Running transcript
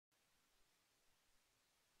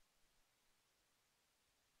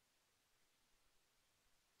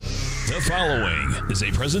The following is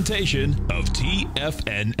a presentation of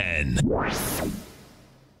TFNN.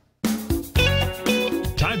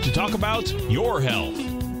 Time to talk about your health.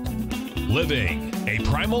 Living a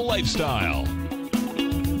primal lifestyle.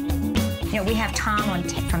 You know, we have Tom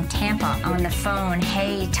from Tampa on the phone.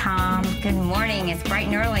 Hey, Tom. Good morning. It's bright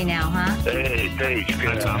and early now, huh? Hey, Paige. Good.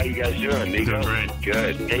 Hi, Tom. How you guys doing, Nico? Doing great.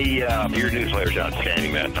 Good. Hey, your newsletter's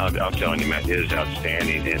outstanding, man. I'm telling you, man, it is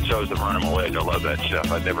outstanding. And so is the Primal Edge. I love that stuff.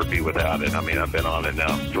 I'd never be without it. I mean, I've been on it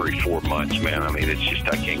now 3-4 months, man. I mean, it's just,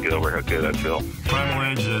 I can't get over how good I feel. Primal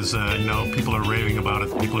Edge is, people are raving about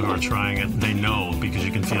it. People who are trying it, they know because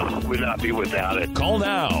you can feel it. Would not be without it. Call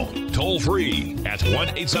now, toll free at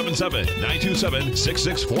 1-877-927-6648.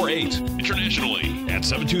 Internationally at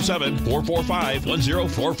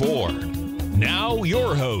 727-445-1044. Now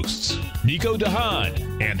your hosts, Nico Haan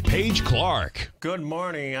and Paige Clarke. Good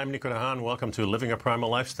morning. I'm Nico Haan. Welcome to Living a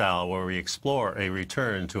Primal Lifestyle, where we explore a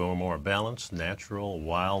return to a more balanced, natural,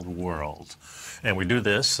 wild world. And we do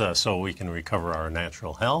this so we can recover our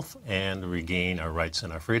natural health and regain our rights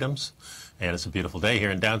and our freedoms. And it's a beautiful day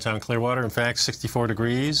here in downtown Clearwater. In fact, 64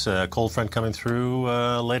 degrees, cold front coming through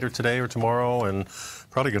later today or tomorrow, and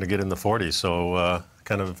probably going to get in the 40s. So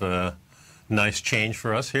kind of nice change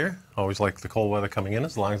for us here. Always like the cold weather coming in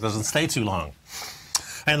as long as it doesn't stay too long.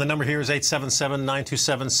 And the number here is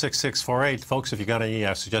 877-927-6648. Folks, if you got any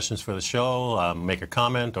suggestions for the show, make a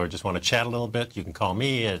comment, or just want to chat a little bit, you can call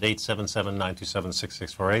me at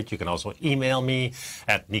 877-927-6648. You can also email me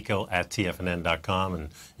at nico@tfnn.com, and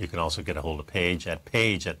you can also get a hold of Paige at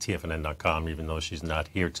tfnn.com, even though she's not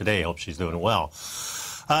here today. Hope she's doing well.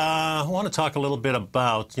 I want to talk a little bit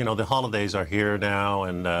about, the holidays are here now,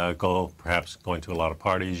 and perhaps going to a lot of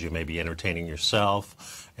parties. You may be entertaining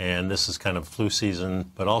yourself. And this is kind of flu season,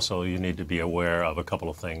 but also you need to be aware of a couple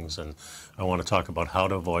of things. And I want to talk about how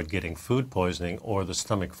to avoid getting food poisoning or the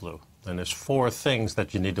stomach flu. And there's 4 things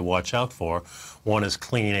that you need to watch out for. One is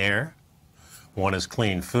clean air. One is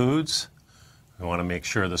clean foods. You want to make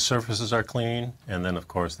sure the surfaces are clean. And then, of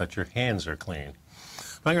course, that your hands are clean.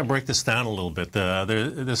 I'm going to break this down a little bit.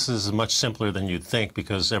 This is much simpler than you'd think,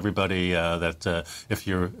 because everybody if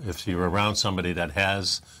you're around somebody that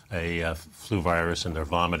has a flu virus and they're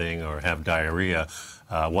vomiting or have diarrhea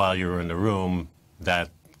while you're in the room,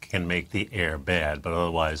 that can make the air bad. But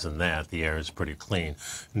otherwise than that, the air is pretty clean.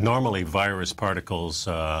 Normally, virus particles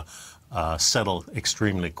settle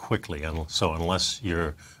extremely quickly, and so unless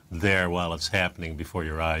you're there while it's happening before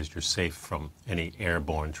your eyes, you're safe from any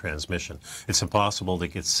airborne transmission. It's impossible to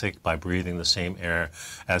get sick by breathing the same air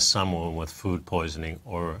as someone with food poisoning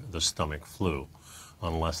or the stomach flu,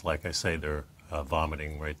 unless, like I say, they're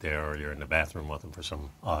vomiting right there, or you're in the bathroom with them for some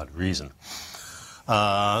odd reason.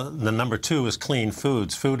 The number 2 is clean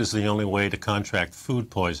foods. Food is the only way to contract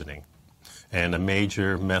food poisoning, and a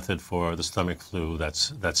major method for the stomach flu that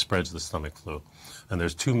spreads the stomach flu. And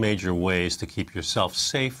there's 2 major ways to keep yourself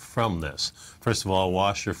safe from this. First of all,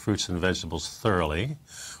 wash your fruits and vegetables thoroughly.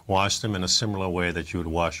 Wash them in a similar way that you would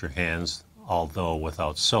wash your hands, although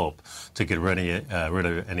without soap, to get rid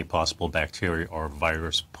of any possible bacteria or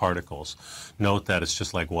virus particles. Note that it's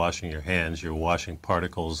just like washing your hands. You're washing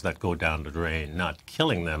particles that go down the drain, not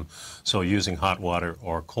killing them. So using hot water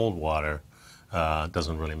or cold water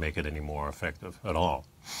doesn't really make it any more effective at all.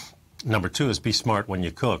 Number 2 is be smart when you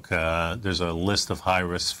cook. There's a list of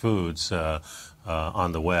high-risk foods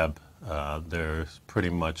on the web. There's pretty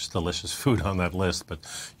much delicious food on that list, but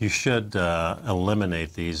you should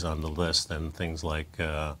eliminate these on the list, and things like,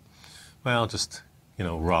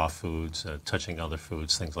 raw foods, touching other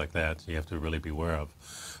foods, things like that, you have to really be aware of.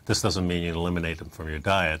 This doesn't mean you eliminate them from your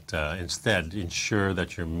diet. Instead, ensure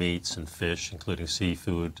that your meats and fish, including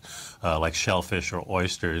seafood like shellfish or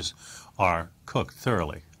oysters, are cooked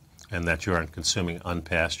thoroughly, and that you aren't consuming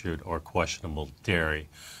unpastured or questionable dairy.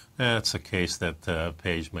 That's a case that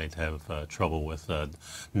Paige might have trouble with.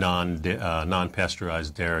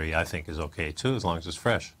 Non-pasteurized dairy, I think, is okay too, as long as it's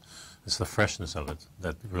fresh. It's the freshness of it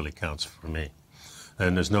that really counts for me.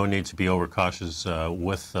 And there's no need to be overcautious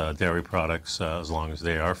with dairy products as long as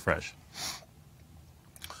they are fresh.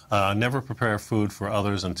 Never prepare food for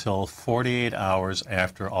others until 48 hours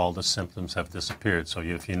after all the symptoms have disappeared. So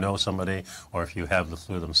if you know somebody, or if you have the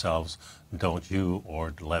flu themselves, don't you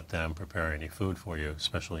or let them prepare any food for you,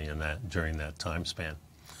 especially during that time span.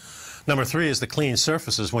 Number 3 is the clean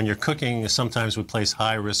surfaces. When you're cooking, sometimes we place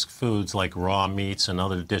high-risk foods like raw meats and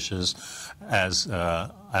other dishes as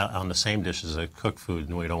on the same dish as a cooked food,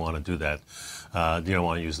 and we don't want to do that. You don't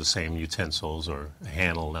want to use the same utensils or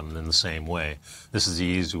handle them in the same way. This is the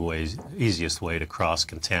easiest way to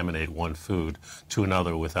cross-contaminate one food to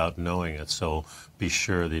another without knowing it. So be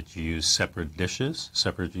sure that you use separate dishes,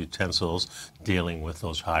 separate utensils, dealing with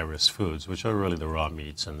those high-risk foods, which are really the raw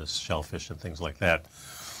meats and the shellfish and things like that.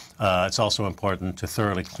 It's also important to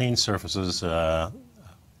thoroughly clean surfaces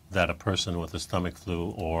that a person with a stomach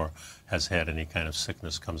flu or has had any kind of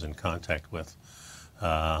sickness comes in contact with.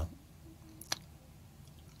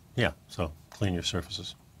 Yeah, so clean your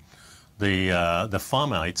surfaces. The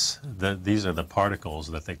fomites, these are the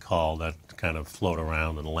particles that they call that kind of float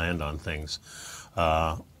around and land on things.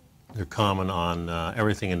 They're common on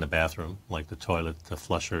everything in the bathroom, like the toilet, the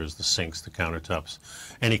flushers, the sinks, the countertops,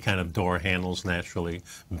 any kind of door handles naturally,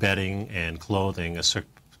 bedding and clothing a sick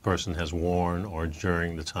person has worn or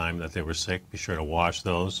during the time that they were sick. Be sure to wash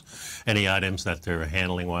those. Any items that they're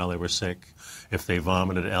handling while they were sick. If they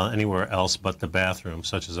vomited anywhere else but the bathroom,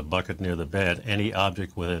 such as a bucket near the bed, any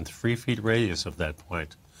object within 3 feet radius of that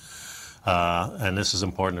point. And this is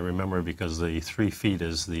important to remember because the 3 feet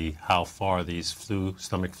is how far these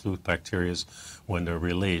stomach flu bacteria, when they're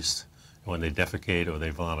released, when they defecate or they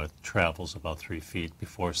vomit, travels about 3 feet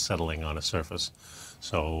before settling on a surface.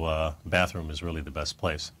 So bathroom is really the best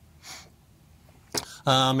place.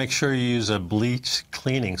 Make sure you use a bleach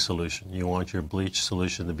cleaning solution. You want your bleach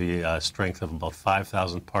solution to be a strength of about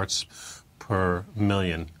 5,000 parts per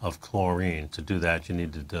million of chlorine. To do that, you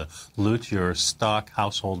need to dilute your stock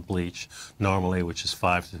household bleach, normally, which is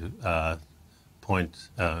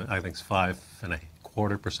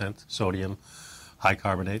 5.25% sodium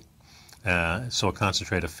bicarbonate. So a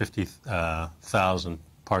concentrate of 50,000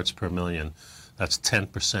 parts per million. That's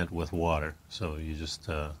 10% with water. So you just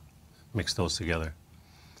mix those together.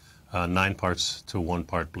 9 parts to 1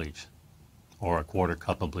 part bleach, or a 1/4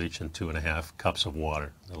 cup of bleach and 2.5 cups of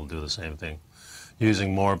water. It'll do the same thing.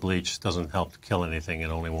 Using more bleach doesn't help to kill anything. It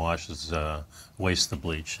only wastes the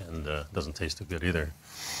bleach and doesn't taste too good either.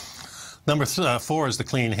 Number 4 is the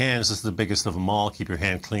clean hands. This is the biggest of them all. Keep your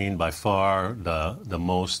hand clean. By far, the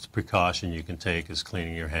most precaution you can take is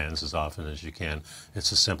cleaning your hands as often as you can.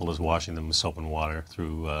 It's as simple as washing them with soap and water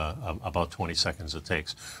through about 20 seconds it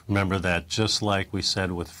takes. Remember that just like we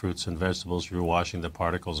said with fruits and vegetables, you're washing the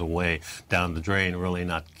particles away down the drain, really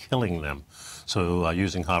not killing them. So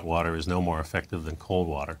using hot water is no more effective than cold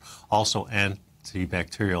water. Also,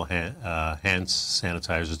 antibacterial hand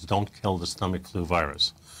sanitizers don't kill the stomach flu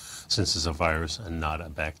virus, since it's a virus and not a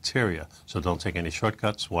bacteria. So don't take any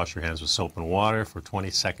shortcuts. Wash your hands with soap and water for 20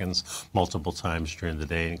 seconds multiple times during the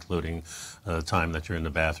day, including the time that you're in the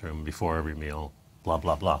bathroom, before every meal, blah,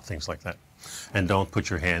 blah, blah, things like that. And don't put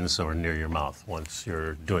your hands near your mouth once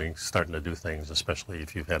you're starting to do things, especially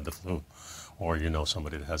if you've had the flu or you know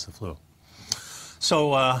somebody that has the flu.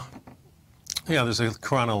 So, yeah, there's a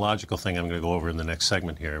chronological thing I'm going to go over in the next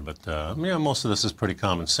segment here, but yeah, most of this is pretty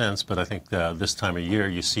common sense, but I think this time of year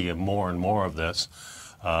you see more and more of this.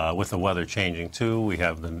 With the weather changing too, we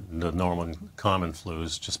have the normal common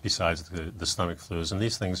flus just besides the stomach flus, and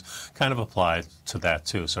these things kind of apply to that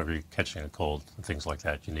too. So if you're catching a cold and things like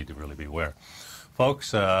that, you need to really beware.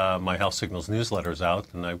 Folks, my Health Signals newsletter is out,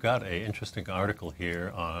 and I've got an interesting article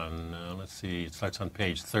here on, let's see, it starts on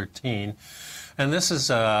page 13. And this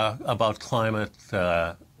is about climate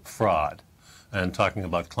fraud and talking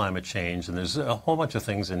about climate change. And there's a whole bunch of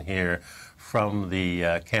things in here from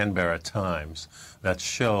the Canberra Times that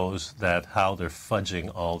shows that how they're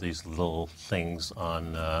fudging all these little things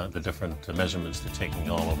on the different measurements they're taking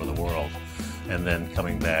all over the world, and then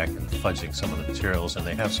coming back and fudging some of the materials. And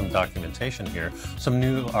they have some documentation here, some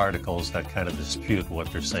new articles that kind of dispute what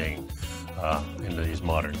they're saying in these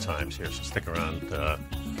modern times here. So stick around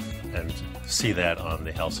and see that on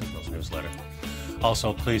the Health Signals newsletter.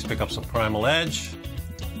 Also, please pick up some Primal Edge.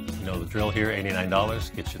 You know the drill here,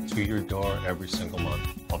 $89, gets you to your door every single month.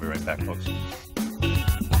 I'll be right back, folks.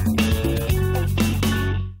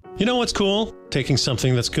 You know what's cool? Taking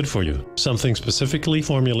something that's good for you. Something specifically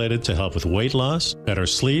formulated to help with weight loss, better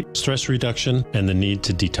sleep, stress reduction, and the need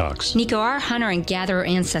to detox. Nico, our hunter and gatherer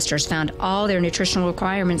ancestors found all their nutritional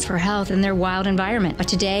requirements for health in their wild environment. But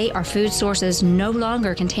today, our food sources no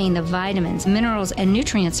longer contain the vitamins, minerals, and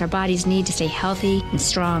nutrients our bodies need to stay healthy and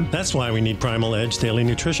strong. That's why we need Primal Edge Daily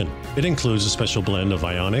Nutrition. It includes a special blend of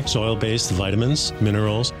ionic, soil-based vitamins,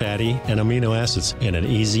 minerals, fatty, and amino acids in an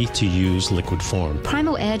easy-to-use liquid form.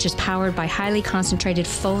 Primal Edge is is powered by highly concentrated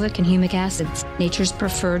fulvic and humic acids, nature's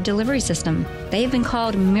preferred delivery system. They have been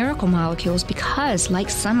called miracle molecules because, like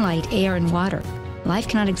sunlight, air, and water, life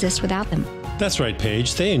cannot exist without them. That's right,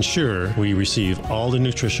 Paige. They ensure we receive all the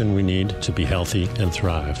nutrition we need to be healthy and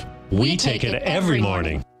thrive. We take it every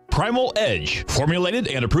morning. Primal Edge, formulated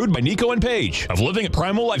and approved by Nico and Paige of Living a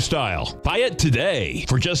Primal Lifestyle. Buy it today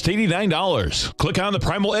for just $89. Click on the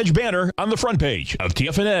Primal Edge banner on the front page of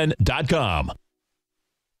TFNN.com.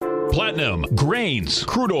 Platinum, grains,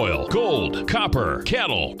 crude oil, gold, copper,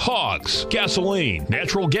 cattle, hogs, gasoline,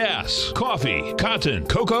 natural gas, coffee, cotton,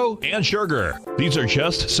 cocoa, and sugar. These are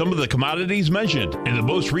just some of the commodities mentioned in the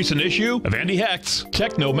most recent issue of Andy Hecht's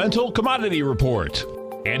Techno-Mental Commodity Report.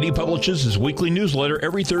 Andy publishes his weekly newsletter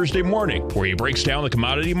every Thursday morning, where he breaks down the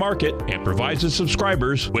commodity market and provides his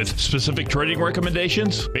subscribers with specific trading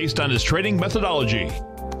recommendations based on his trading methodology.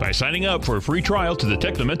 By signing up for a free trial to the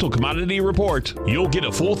Techno-Mental Commodity Report, you'll get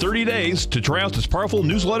a full 30 days to try out this powerful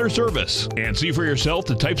newsletter service and see for yourself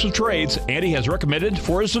the types of trades Andy has recommended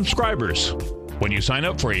for his subscribers. When you sign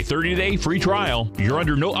up for a 30-day free trial, you're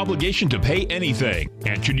under no obligation to pay anything.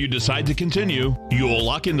 And should you decide to continue, you will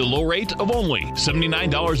lock in the low rate of only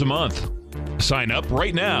 $79 a month. Sign up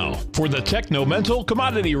right now for the Techno-Mental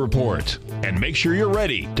Commodity Report and make sure you're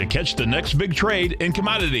ready to catch the next big trade in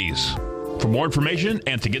commodities. For more information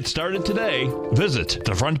and to get started today, visit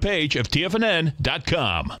the front page of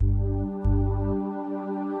TFNN.com.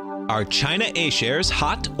 Are China A-shares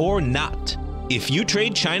hot or not? If you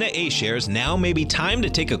trade China A-shares, now may be time to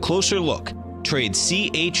take a closer look. Trade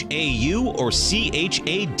CHAU or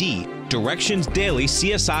CHAD, Directions Daily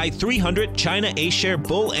CSI 300 China A-share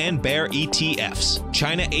Bull and Bear ETFs.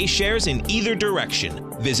 China A-shares in either direction.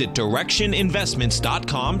 Visit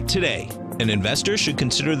directioninvestments.com today. An investor should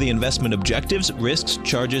consider the investment objectives, risks,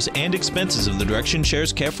 charges, and expenses of the Direction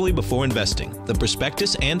shares carefully before investing. The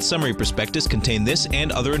prospectus and summary prospectus contain this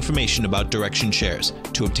and other information about Direction shares.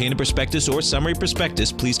 To obtain a prospectus or summary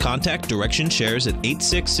prospectus, please contact Direction Shares at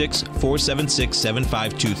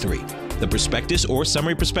 866-476-7523. The prospectus or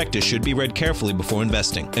summary prospectus should be read carefully before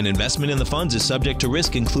investing. An investment in the funds is subject to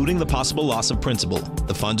risk, including the possible loss of principal.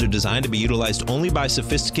 The funds are designed to be utilized only by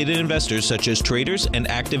sophisticated investors such as traders and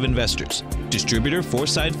active investors. Distributor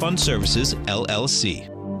Foreside Fund Services, LLC.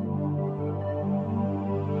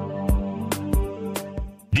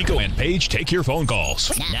 Nico and Paige take your phone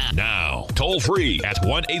calls now. Toll free at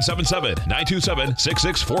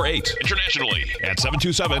 1-877-927-6648. Internationally at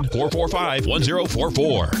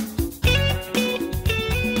 727-445-1044.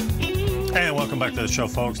 And welcome back to the show,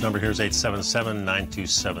 folks. Number here is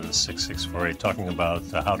 877-927-6648, talking about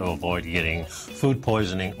how to avoid getting food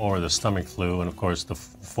poisoning or the stomach flu. And, of course, the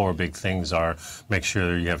four big things are make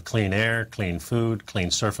sure you have clean air, clean food, clean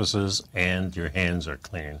surfaces, and your hands are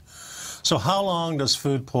clean. So how long does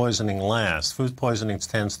food poisoning last? Food poisoning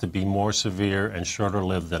tends to be more severe and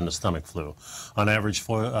shorter-lived than the stomach flu. On average,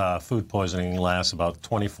 food poisoning lasts about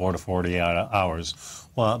 24 to 48 hours,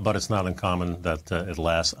 well, but it's not uncommon that it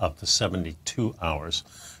lasts up to 72 hours.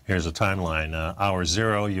 Here's a timeline. Hour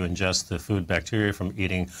 0, you ingest the food bacteria from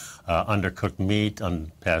eating undercooked meat,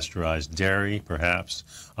 unpasteurized dairy, perhaps,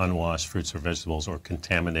 unwashed fruits or vegetables, or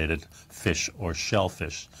contaminated fish or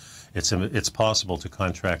shellfish. It's possible to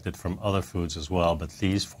contract it from other foods as well, but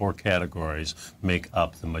these four categories make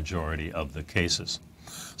up the majority of the cases.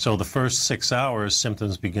 So the first 6 hours,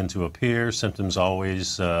 symptoms begin to appear. Symptoms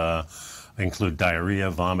always include diarrhea,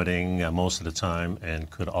 vomiting most of the time, and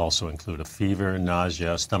could also include a fever,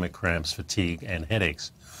 nausea, stomach cramps, fatigue, and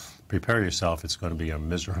headaches. Prepare yourself. It's going to be a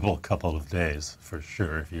miserable couple of days, for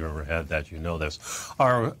sure. If you ever had that, you know this.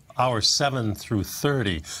 Hour 7 through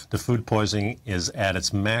 30, the food poisoning is at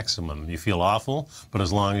its maximum. You feel awful, but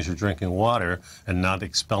as long as you're drinking water and not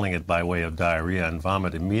expelling it by way of diarrhea and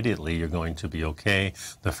vomit immediately, you're going to be okay.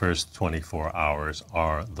 The first 24 hours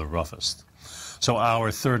are the roughest. So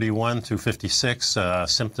hour 31 through 56,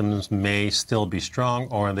 symptoms may still be strong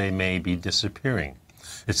or they may be disappearing.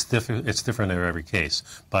 It's different in every case.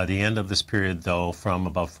 By the end of this period, though, from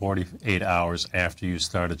about 48 hours after you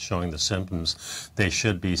started showing the symptoms, they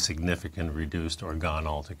should be significantly reduced or gone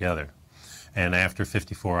altogether. And after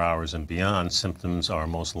 54 hours and beyond, symptoms are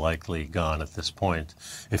most likely gone at this point.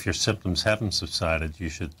 If your symptoms haven't subsided, you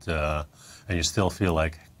should, and you still feel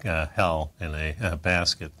like hell in a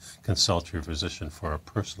basket, consult your physician for a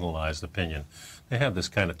personalized opinion. They have this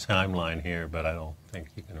kind of timeline here, but I don't think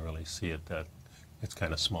you can really see it that It's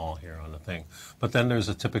kind of small here on the thing. But then there's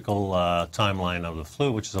a typical timeline of the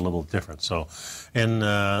flu, which is a little different. So in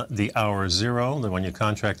the hour 0, when you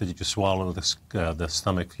contracted, you just swallow the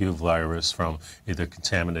stomach flu virus from either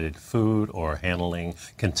contaminated food or handling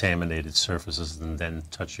contaminated surfaces and then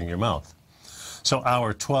touching your mouth. So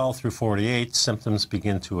hour 12 through 48, symptoms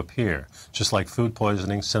begin to appear. Just like food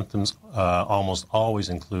poisoning, symptoms almost always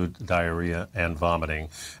include diarrhea and vomiting,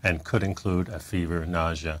 and could include a fever,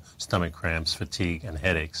 nausea, stomach cramps, fatigue, and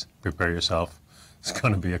headaches. Prepare yourself. It's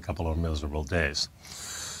going to be a couple of miserable days.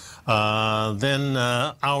 Then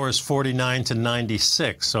hours 49 to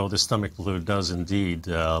 96, so the stomach flu does indeed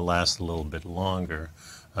last a little bit longer.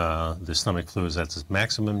 The stomach flu is at its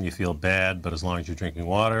maximum. You feel bad, but as long as you're drinking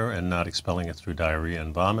water and not expelling it through diarrhea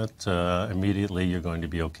and vomit, immediately you're going to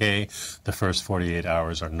be okay. The first 48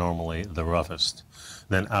 hours are normally the roughest.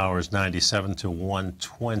 Then hours 97 to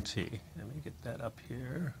 120. Let me get that up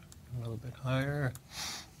here a little bit higher.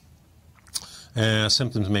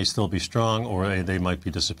 Symptoms may still be strong, or they might be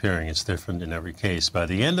disappearing. It's different in every case. By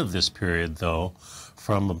the end of this period, though,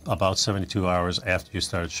 from about 72 hours after you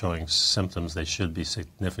start showing symptoms, they should be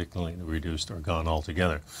significantly reduced or gone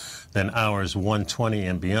altogether. Then hours 120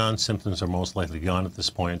 and beyond, symptoms are most likely gone at this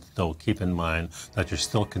point, though keep in mind that you're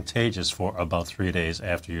still contagious for about 3 days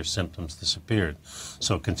after your symptoms disappeared.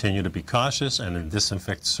 So continue to be cautious and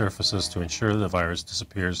disinfect surfaces to ensure the virus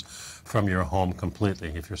disappears from your home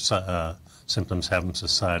completely. If your symptoms haven't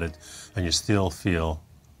subsided and you still feel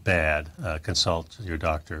bad, consult your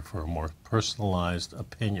doctor for a more personalized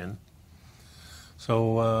opinion.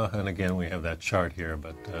 So, and again, we have that chart here,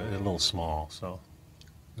 but a little small, so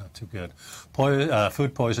not too good.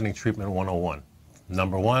 Food poisoning treatment 101.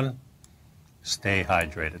 Number 1, stay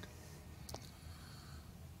hydrated.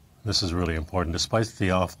 This is really important. Despite the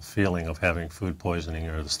awful feeling of having food poisoning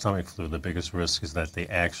or the stomach flu, the biggest risk is that they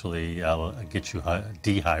actually get you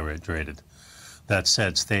dehydrated. That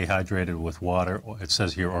said, stay hydrated with water. It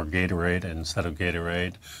says here, or Gatorade, and instead of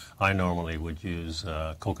Gatorade, I normally would use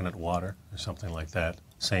coconut water or something like that.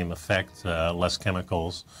 Same effect, less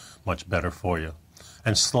chemicals, much better for you.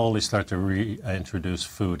 And slowly start to reintroduce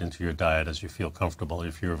food into your diet as you feel comfortable.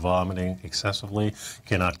 If you're vomiting excessively,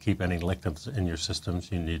 cannot keep any liquids in your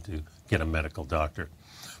systems, you need to get a medical doctor.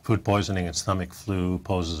 Food poisoning and stomach flu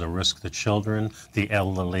poses a risk to children, the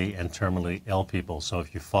elderly, and terminally ill people. So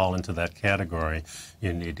if you fall into that category,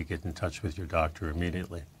 you need to get in touch with your doctor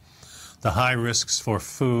immediately. The high risks for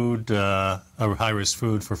food, high-risk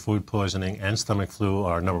food for food poisoning and stomach flu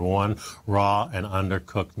are, number 1, raw and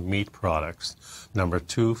undercooked meat products. Number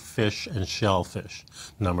 2, fish and shellfish.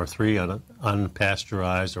 Number 3,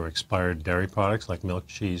 unpasteurized or expired dairy products like milk,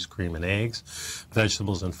 cheese, cream, and eggs.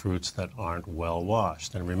 Vegetables and fruits that aren't well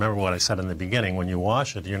washed. And remember what I said in the beginning, when you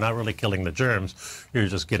wash it, you're not really killing the germs, you're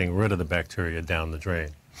just getting rid of the bacteria down the drain.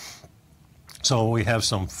 So we have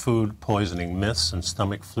some food poisoning myths and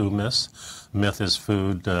stomach flu myths. Myth is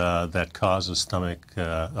food that causes stomach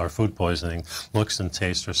or food poisoning looks and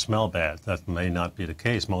tastes or smell bad. That may not be the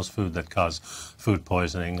case. Most food that cause food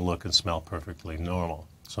poisoning look and smell perfectly normal.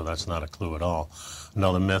 So that's not a clue at all.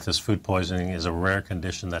 Another myth is food poisoning is a rare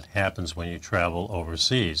condition that happens when you travel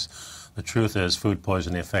overseas. The truth is food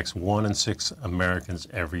poisoning affects 1 in 6 Americans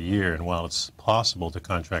every year, and while it's possible to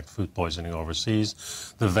contract food poisoning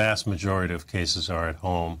overseas, the vast majority of cases are at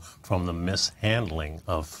home from the mishandling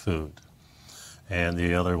of food. And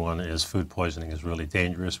the other one is food poisoning is really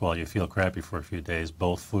dangerous. While you feel crappy for a few days,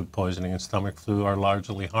 both food poisoning and stomach flu are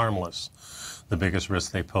largely harmless. The biggest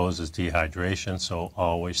risk they pose is dehydration, so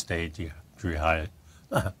always stay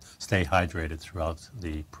hydrated throughout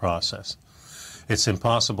the process. It's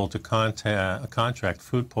impossible to contract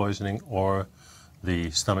food poisoning or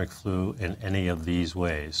the stomach flu in any of these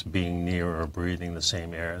ways, being near or breathing the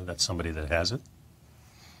same air that somebody that has it.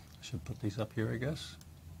 I should put these up here, I guess.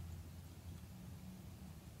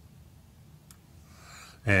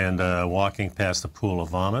 And walking past a pool of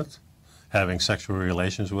vomit, having sexual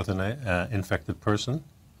relations with an infected person,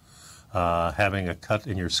 having a cut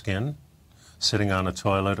in your skin, sitting on a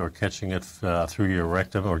toilet or catching it through your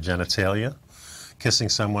rectum or genitalia, kissing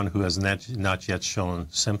someone who has not yet shown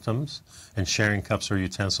symptoms, and sharing cups or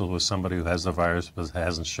utensils with somebody who has the virus but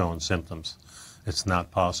hasn't shown symptoms. It's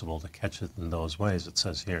not possible to catch it in those ways, it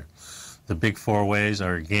says here. The big 4 ways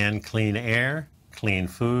are, again, clean air, clean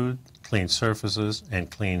food, clean surfaces,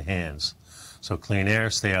 and clean hands. So clean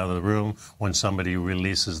air, stay out of the room when somebody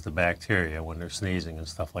releases the bacteria, when they're sneezing and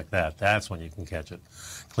stuff like that. That's when you can catch it.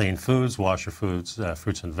 Clean foods, wash your foods,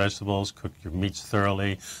 fruits and vegetables, cook your meats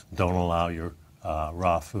thoroughly. Don't allow your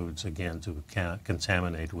raw foods, again, to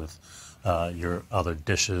contaminate with your other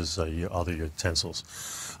dishes, your other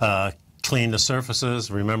utensils. Clean the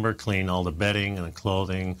surfaces. Remember, clean all the bedding and the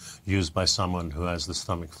clothing used by someone who has the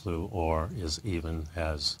stomach flu or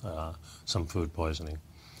has some food poisoning.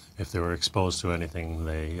 If they were exposed to anything,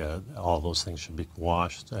 all those things should be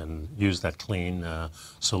washed, and use that clean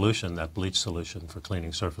solution, that bleach solution, for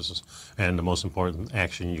cleaning surfaces. And the most important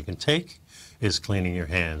action you can take is cleaning your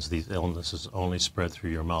hands. These illnesses only spread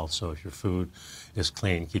through your mouth, so if your food is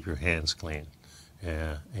clean, keep your hands clean.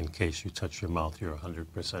 In case you touch your mouth, you're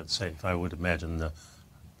 100% safe. I would imagine the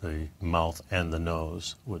mouth and the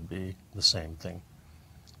nose would be the same thing.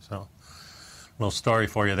 So, a little story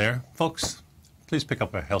for you there. Folks, please pick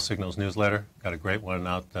up our Health Signals newsletter. Got a great one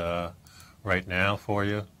out right now for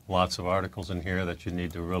you. Lots of articles in here that you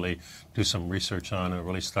need to really do some research on. It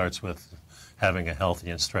really starts with having a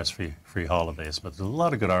healthy and stress-free holidays. But there's a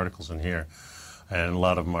lot of good articles in here, and a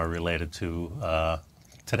lot of them are related to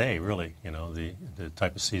today, really, you know, the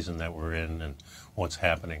type of season that we're in and what's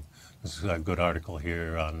happening. There's a good article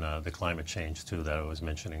here on the climate change, too, that I was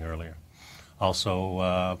mentioning earlier.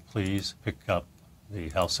 Also, please pick up the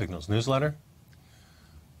Health Signals newsletter.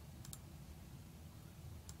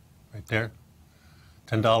 Right there.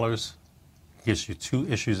 $10 gives you 2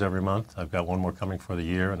 issues every month. I've got one more coming for the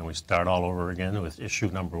year, and then we start all over again with issue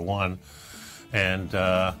number 1. And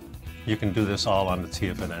you can do this all on the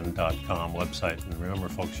TFNN.com website. And remember,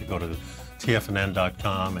 folks, you go to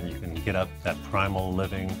TFNN.com and you can get up that Primal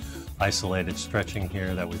Living isolated stretching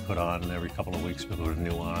here that we put on every couple of weeks. We put a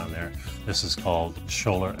new one on there. This is called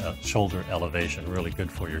shoulder elevation. Really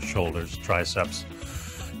good for your shoulders, triceps,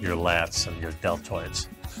 your lats, and your deltoids.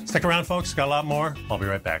 Stick around, folks. Got a lot more. I'll be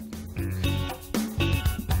right back.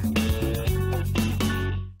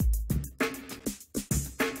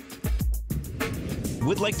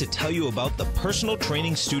 Would like to tell you about the personal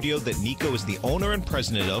training studio that Nico is the owner and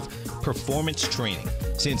president of, Performance Training.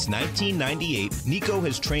 Since 1998, Nico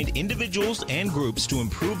has trained individuals and groups to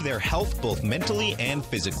improve their health both mentally and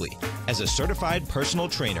physically. As a certified personal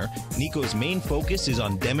trainer, Nico's main focus is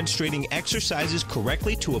on demonstrating exercises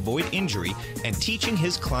correctly to avoid injury and teaching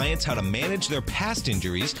his clients how to manage their past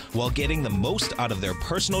injuries while getting the most out of their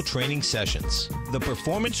personal training sessions. The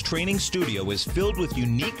Performance Training Studio is filled with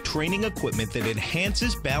unique training equipment that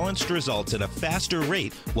enhances balanced results at a faster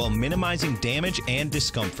rate while minimizing damage and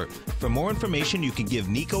discomfort. For more information, you can give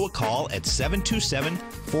Nico a call at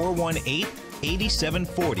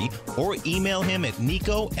 727-418-8740 or email him at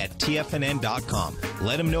nico@tfnn.com.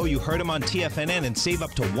 Let him know you heard him on TFNN and save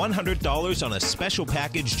up to $100 on a special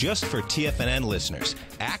package just for TFNN listeners.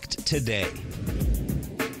 Act today.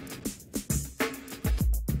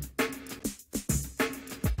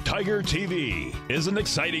 Tiger TV is an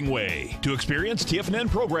exciting way to experience TFNN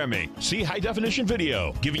programming. See high-definition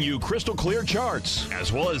video, giving you crystal clear charts,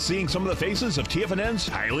 as well as seeing some of the faces of TFNN's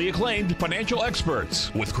highly acclaimed financial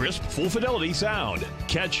experts with crisp, full-fidelity sound.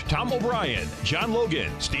 Catch Tom O'Brien, John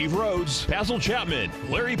Logan, Steve Rhodes, Basil Chapman,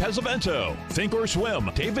 Larry Pesavento, Think or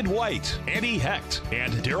Swim, David White, Andy Hecht,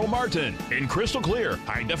 and Daryl Martin in crystal clear,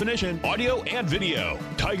 high-definition audio and video.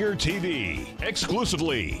 Tiger TV,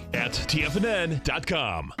 exclusively at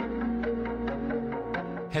TFNN.com.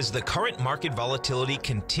 Has the current market volatility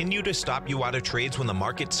continued to stop you out of trades when the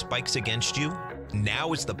market spikes against you?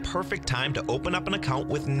 Now is the perfect time to open up an account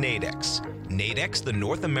with Nadex. Nadex, the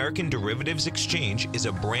North American Derivatives Exchange, is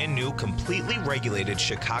a brand new, completely regulated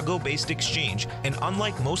Chicago-based exchange, and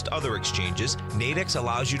unlike most other exchanges, Nadex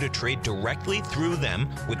allows you to trade directly through them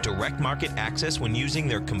with direct market access when using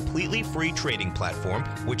their completely free trading platform,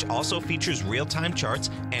 which also features real-time charts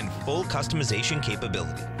and full customization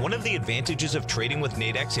capability. One of the advantages of trading with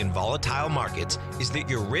Nadex in volatile markets is that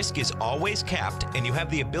your risk is always capped and you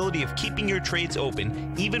have the ability of keeping your trades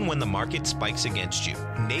open even when the market spikes against you.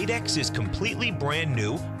 Nadex is completely brand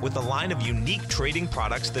new with a line of unique trading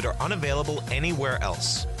products that are unavailable anywhere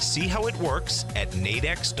else. See how it works at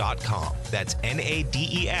nadex.com. That's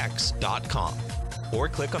NADEX.com. Or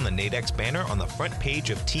click on the Nadex banner on the front page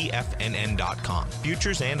of TFNN.com.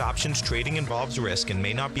 Futures and options trading involves risk and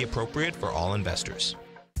may not be appropriate for all investors.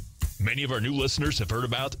 Many of our new listeners have heard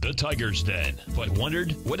about the Tiger's Den, but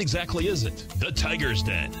wondered, what exactly is it? The Tiger's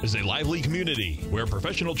Den is a lively community where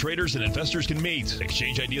professional traders and investors can meet,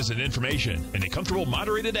 exchange ideas and information in a comfortable,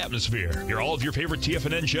 moderated atmosphere. Hear all of your favorite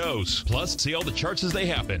TFNN shows, plus see all the charts as they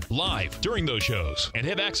happen live during those shows and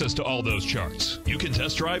have access to all those charts. You can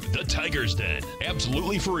test drive the Tiger's Den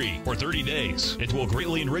absolutely free for 30 days. It will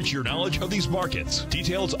greatly enrich your knowledge of these markets.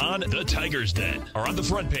 Details on the Tiger's Den are on the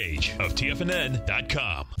front page of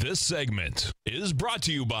TFNN.com. This segment is brought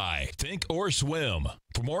to you by Think or Swim.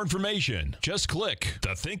 For more information, just click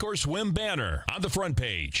the Think or Swim banner on the front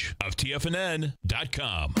page of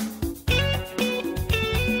TFNN.com.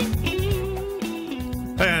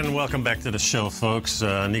 And welcome back to the show, folks.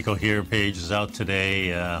 Nico here. Paige is out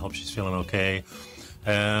today. Hope she's feeling okay.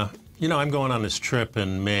 You know, I'm going on this trip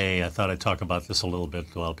in May. I thought I'd talk about this a little bit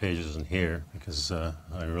while Paige isn't here, because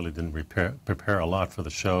I really didn't prepare a lot for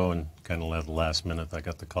the show, and kind of at the last minute I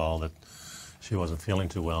got the call that she wasn't feeling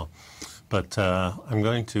too well. But I'm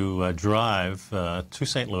going to drive to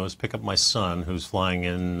St. Louis, pick up my son, who's flying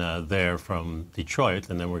in there from Detroit,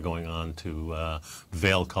 and then we're going on to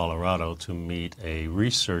Vail, Colorado, to meet a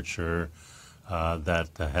researcher that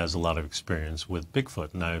has a lot of experience with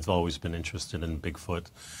Bigfoot. And I've always been interested in Bigfoot.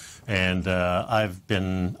 And I've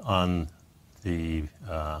been on the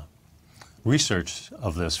research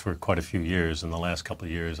of this for quite a few years. In the last couple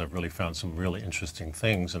of years, I've really found some really interesting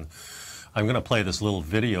things. And I'm going to play this little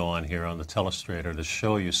video on here on the telestrator to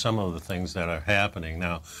show you some of the things that are happening.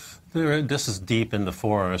 Now, this is deep in the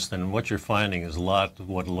forest, and what you're finding is a lot of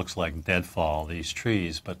what looks like deadfall, these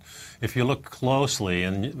trees. But if you look closely,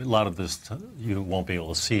 and a lot of this, you won't be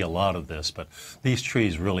able to see a lot of this, but these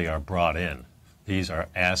trees really are brought in. These are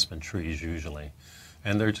aspen trees usually.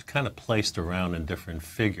 And they're just kind of placed around in different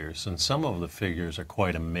figures, and some of the figures are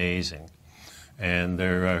quite amazing. And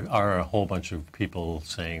there are a whole bunch of people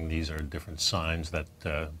saying these are different signs that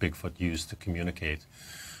Bigfoot used to communicate.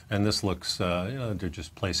 And this looks, you know, they're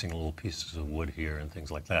just placing little pieces of wood here and things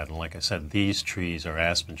like that. And like I said, these trees are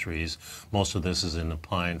aspen trees. Most of this is in a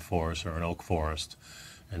pine forest or an oak forest.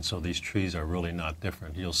 And so these trees are really not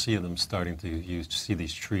different. You'll see them starting to, you see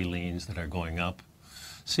these tree leans that are going up.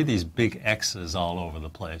 See these big X's all over the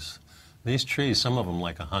place. These trees, some of them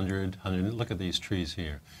like 100, look at these trees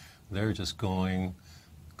here. They're just going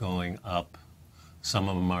up. Some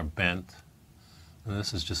of them are bent. And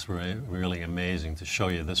this is just really amazing to show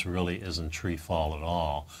you this really isn't tree fall at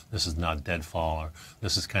all. This is not deadfall. Or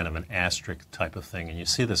this is kind of an asterisk type of thing. And you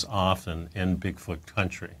see this often in Bigfoot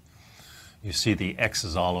country. You see the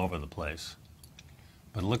X's all over the place.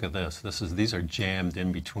 But look at this. These are jammed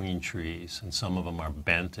in between trees. And some of them are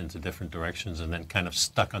bent into different directions and then kind of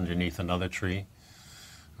stuck underneath another tree.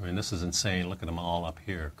 I mean, this is insane. Look at them all up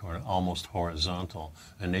here, almost horizontal,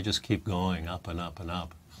 and they just keep going up and up and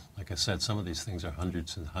up. Like I said, some of these things are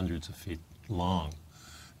hundreds and hundreds of feet long.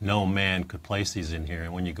 No man could place these in here,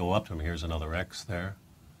 and when you go up to them, here's another X there.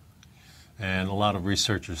 And a lot of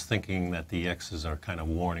researchers thinking that the X's are kind of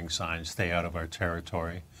warning signs, stay out of our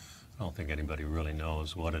territory. I don't think anybody really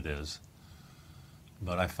knows what it is.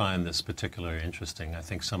 But I find this particularly interesting. I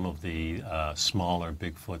think some of the smaller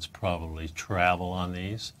Bigfoots probably travel on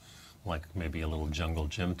these, like maybe a little jungle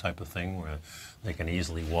gym type of thing where they can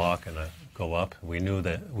easily walk and go up. We know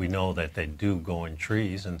that they do go in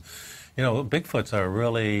trees. And, you know, Bigfoots are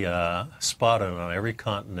really spotted on every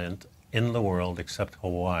continent in the world except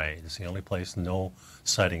Hawaii. It's the only place no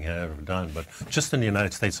sighting had ever done. But just in the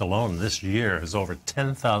United States alone, this year has over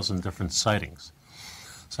 10,000 different sightings.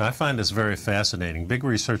 So I find this very fascinating. Big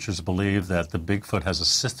researchers believe that the Bigfoot has a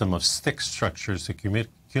system of stick structures to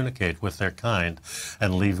communicate with their kind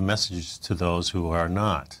and leave messages to those who are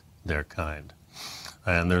not their kind.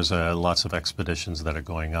 And there's lots of expeditions that are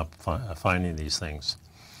going up finding these things.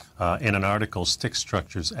 In an article, Stick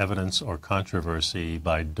Structures, Evidence or Controversy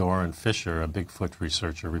by Doran Fisher, a Bigfoot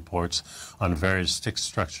researcher, reports on various stick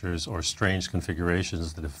structures or strange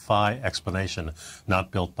configurations that defy explanation,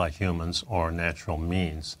 not built by humans or natural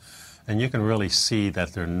means. And you can really see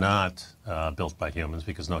that they're not built by humans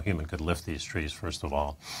because no human could lift these trees, first of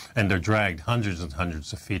all. And they're dragged hundreds and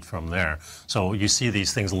hundreds of feet from there. So you see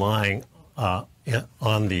these things lying on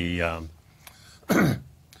the,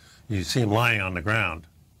 you see them lying on the ground.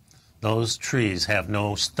 Those trees have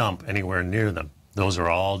no stump anywhere near them. Those are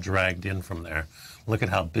all dragged in from there. Look at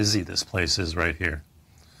how busy this place is right here.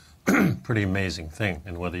 Pretty amazing thing.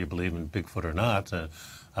 And whether you believe in Bigfoot or not,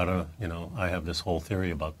 I have this whole theory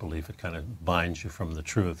about belief. It kind of binds you from the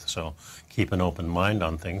truth. So keep an open mind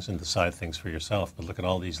on things and decide things for yourself. But look at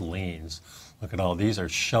all these leans. Look at all these are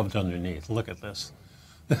shoved underneath. Look at this.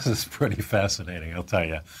 This is pretty fascinating, I'll tell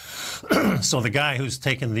you. So the guy who's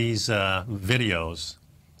taken these videos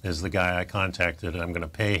is the guy I contacted. I'm going to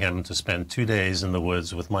pay him to spend 2 days in the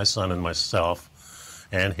woods with my son and myself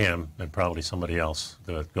and him and probably somebody else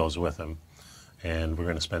that goes with him. And we're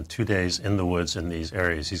going to spend 2 days in the woods in these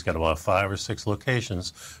areas. He's got about 5 or 6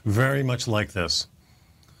 locations, very much like this,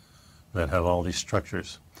 that have all these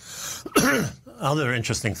structures. Other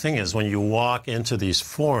interesting thing is when you walk into these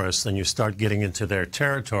forests and you start getting into their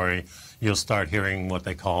territory, you'll start hearing what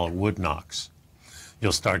they call wood knocks.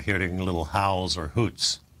 You'll start hearing little howls or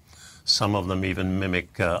hoots. Some of them even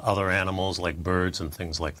mimic other animals like birds and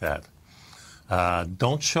things like that.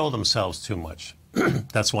 Don't show themselves too much.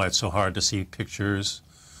 That's why it's so hard to see pictures.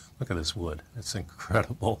 Look at this wood. It's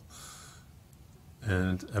incredible.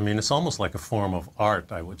 And, I mean, it's almost like a form of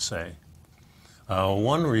art, I would say.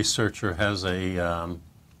 One researcher has a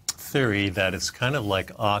theory that it's kind of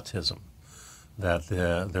like autism, that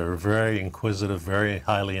they're very inquisitive, very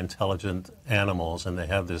highly intelligent animals, and they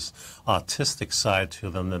have this autistic side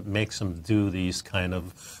to them that makes them do these kind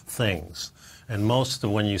of things. And most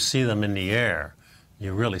of when you see them in the air,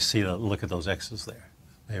 you really see look at those X's there.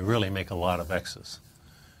 They really make a lot of X's.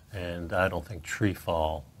 And I don't think tree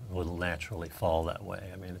fall will naturally fall that way.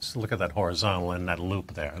 I mean, look at that horizontal and that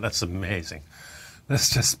loop there. That's amazing. This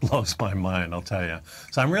just blows my mind, I'll tell you.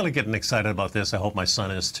 So I'm really getting excited about this. I hope my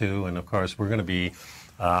son is too. And of course, we're going to be,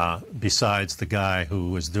 besides the guy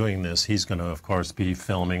who is doing this, he's going to, of course, be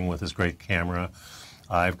filming with his great camera.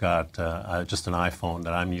 I've got just an iPhone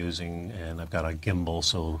that I'm using, and I've got a gimbal,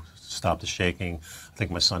 so stop the shaking. I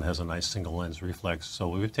think my son has a nice single lens reflex. So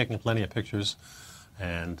we've taken plenty of pictures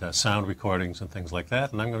and sound recordings and things like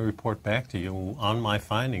that, and I'm going to report back to you on my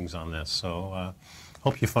findings on this. So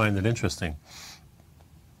hope you find it interesting.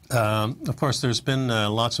 Of course, there's been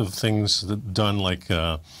lots of things done, like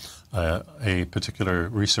a particular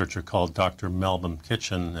researcher called Dr. Melvin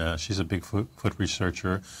Kitchen. She's a Bigfoot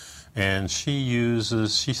researcher, and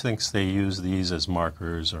she thinks they use these as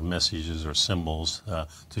markers or messages or symbols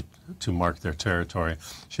to mark their territory.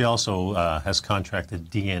 She also has contracted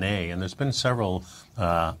DNA, and there's been several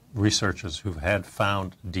researchers who had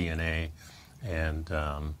found DNA, and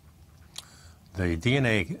the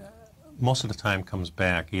DNA most of the time comes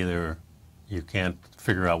back either you can't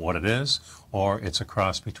figure out what it is, or it's a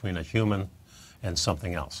cross between a human and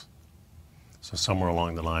something else. So somewhere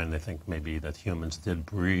along the line, they think maybe that humans did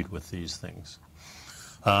breed with these things.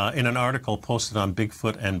 In an article posted on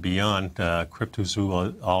Bigfoot and Beyond,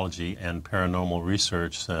 Cryptozoology and Paranormal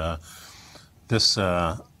Research,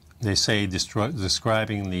 they say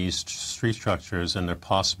describing these tree structures and their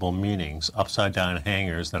possible meanings. Upside-down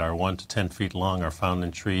hangers that are 1 to 10 feet long are found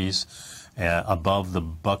in trees above the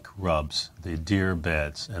buck rubs, the deer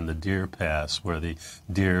beds, and the deer paths where the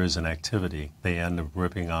deer is in activity. They end up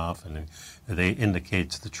ripping off, and they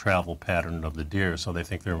indicate the travel pattern of the deer. So they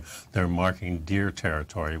think they're marking deer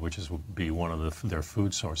territory, which would be one of their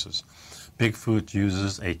food sources. Bigfoot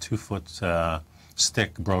uses a 2-foot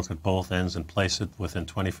stick broke at both ends and place it within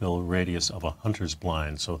 20-foot radius of a hunter's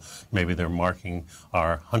blind. So maybe they're marking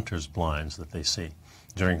our hunter's blinds that they see.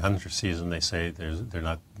 During hunter season, they say they're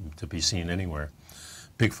not to be seen anywhere.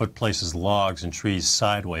 Bigfoot places logs and trees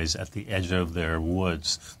sideways at the edge of their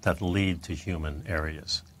woods that lead to human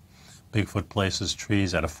areas. Bigfoot places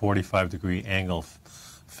trees at a 45-degree angle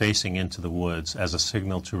facing into the woods as a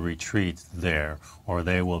signal to retreat there, or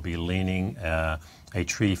they will be leaning a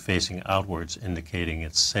tree facing outwards, indicating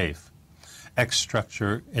it's safe. X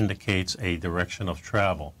structure indicates a direction of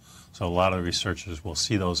travel. So a lot of researchers will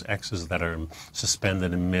see those X's that are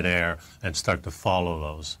suspended in midair and start to follow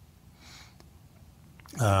those.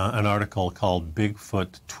 An article called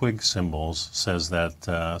Bigfoot Twig Symbols says that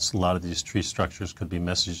a lot of these tree structures could be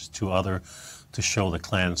messages to show the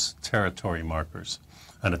clan's territory markers,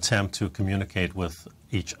 an attempt to communicate with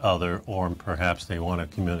each other, or perhaps they want to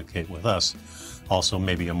communicate with us. Also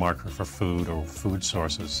maybe a marker for food or food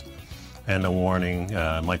sources. And a warning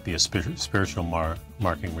might be a spiritual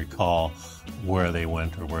marking, recall where they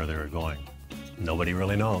went or where they were going. Nobody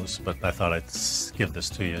really knows, but I thought I'd give this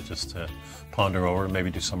to you just to ponder over,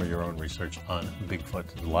 maybe do some of your own research on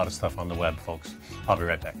Bigfoot. There's a lot of stuff on the web, folks. I'll be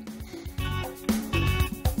right back.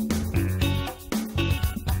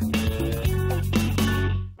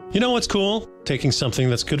 You know what's cool? Taking something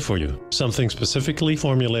that's good for you. Something specifically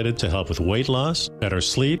formulated to help with weight loss, better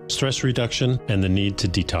sleep, stress reduction, and the need to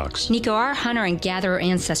detox. Nico, our hunter and gatherer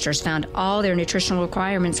ancestors found all their nutritional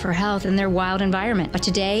requirements for health in their wild environment. But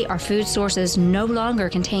today, our food sources no longer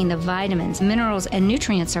contain the vitamins, minerals, and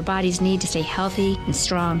nutrients our bodies need to stay healthy and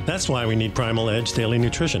strong. That's why we need Primal Edge Daily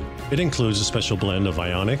Nutrition. It includes a special blend of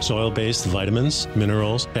ionic, soil-based vitamins,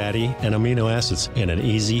 minerals, fatty, and amino acids in an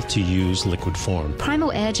easy-to-use liquid form.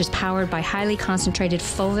 Primal Edge is powered by highly concentrated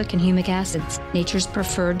fulvic and humic acids, nature's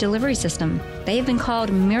preferred delivery system. They have been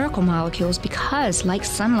called miracle molecules because, like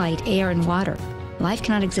sunlight, air, and water, life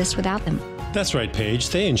cannot exist without them. That's right, Paige.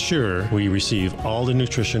 They ensure we receive all the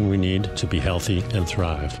nutrition we need to be healthy and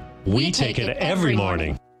thrive. We take it every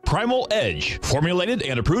morning. Primal Edge, formulated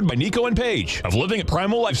and approved by Nico and Paige of Living a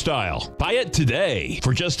Primal Lifestyle. Buy it today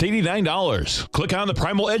for just $89. Click on the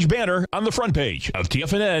Primal Edge banner on the front page of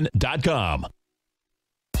TFNN.com.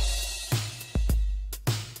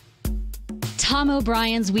 Tom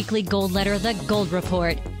O'Brien's weekly gold letter, The Gold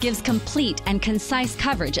Report, gives complete and concise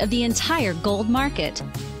coverage of the entire gold market.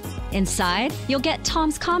 Inside, you'll get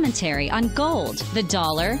Tom's commentary on gold, the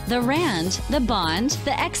dollar, the rand, the bond,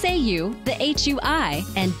 the XAU, the HUI,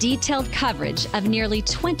 and detailed coverage of nearly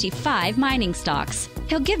 25 mining stocks.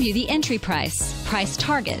 He'll give you the entry price, price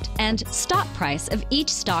target, and stop price of each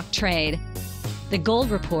stock trade. The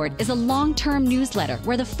Gold Report is a long-term newsletter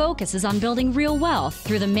where the focus is on building real wealth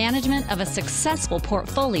through the management of a successful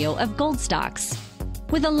portfolio of gold stocks.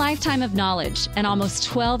 With a lifetime of knowledge and almost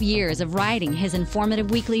 12 years of writing his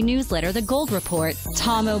informative weekly newsletter, The Gold Report,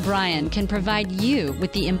 Tom O'Brien can provide you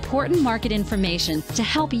with the important market information to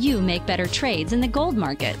help you make better trades in the gold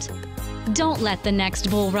market. Don't let the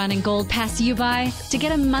next bull run in gold pass you by. To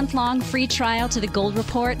get a month-long free trial to The Gold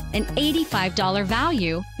Report, an $85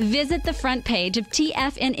 value, visit the front page of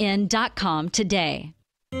TFNN.com today.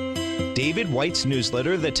 David White's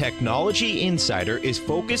newsletter, The Technology Insider, is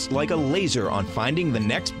focused like a laser on finding the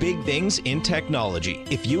next big things in technology.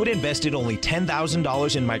 If you had invested only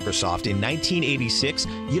 $10,000 in Microsoft in 1986,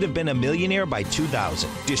 you'd have been a millionaire by 2000.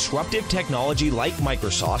 Disruptive technology like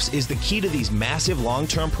Microsoft's is the key to these massive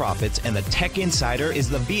long-term profits, and the Tech Insider is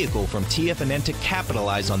the vehicle from TFNN to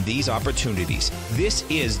capitalize on these opportunities. This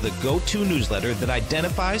is the go-to newsletter that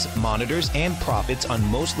identifies, monitors, and profits on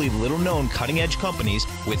mostly little-known cutting-edge companies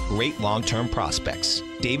with great long-term prospects.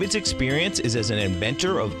 David's experience is as an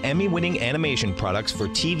inventor of Emmy-winning animation products for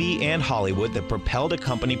TV and Hollywood that propelled a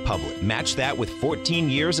company public. Match that with 14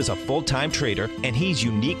 years as a full-time trader, and he's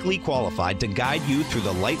uniquely qualified to guide you through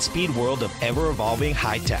the light-speed world of ever-evolving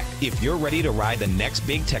high-tech. If you're ready to ride the next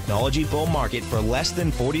big technology bull market for less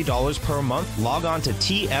than $40 per month, log on to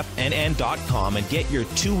TFNN.com and get your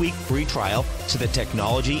 2-week free trial to the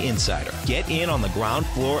Technology Insider. Get in on the ground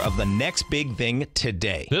floor of the next big thing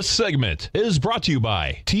today. This segment is brought to you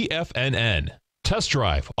by TFNN. Test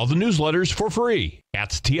drive all the newsletters for free at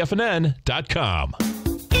TFNN.com.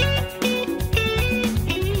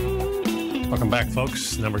 Welcome back,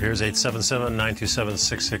 folks. The number here is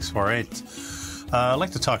 877-927-6648. I'd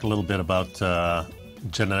like to talk a little bit about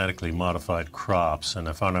genetically modified crops, and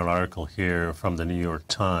I found an article here from the New York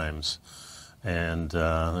Times. And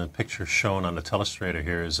the picture shown on the telestrator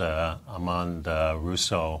here is Armand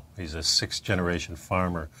Rousseau. He's a sixth-generation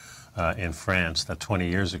farmer in France that 20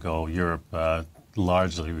 years ago Europe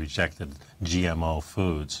largely rejected GMO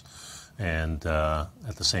foods, and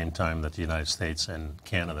at the same time that the United States and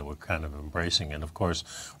Canada were kind of embracing it. Of course,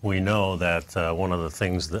 we know that one of the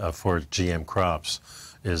things for GM crops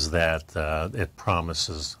is that it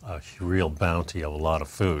promises a real bounty of a lot of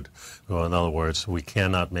food. Well, in other words, we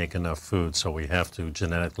cannot make enough food, so we have to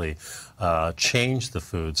genetically change the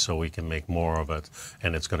food so we can make more of it,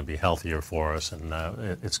 and it's going to be healthier for us, and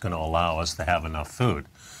it's going to allow us to have enough food.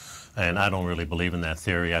 And I don't really believe in that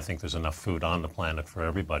theory. I think there's enough food on the planet for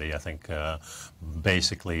everybody. I think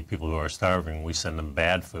basically people who are starving, we send them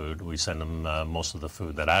bad food. We send them most of the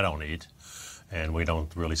food that I don't eat, and we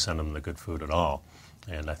don't really send them the good food at all.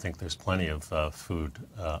 And I think there's plenty of food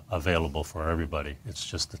available for everybody. It's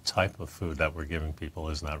just the type of food that we're giving people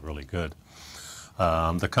is not really good.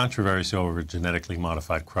 The controversy over genetically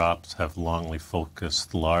modified crops have long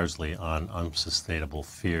focused largely on unsustainable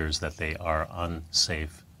fears that they are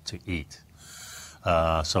unsafe to eat.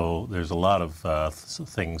 So there's a lot of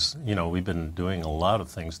things, you know, we've been doing a lot of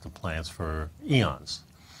things to plants for eons.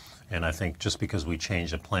 And I think just because we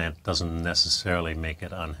change a plant doesn't necessarily make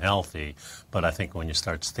it unhealthy, but I think when you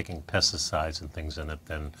start sticking pesticides and things in it,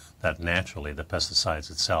 then that naturally the pesticides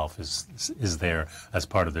itself is there as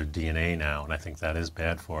part of their DNA now, and I think that is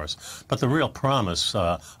bad for us. But the real promise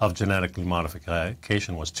of genetically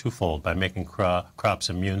modification was twofold: by making crops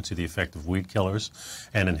immune to the effect of weed killers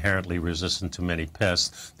and inherently resistant to many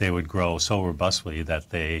pests, they would grow so robustly that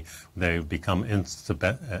they become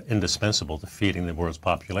indispensable to feeding the world's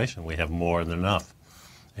population. We have more than enough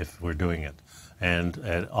if we're doing it. And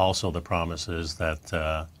also the promise is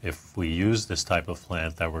that if we use this type of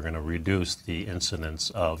plant, that we're going to reduce the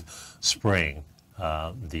incidence of spraying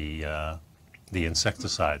the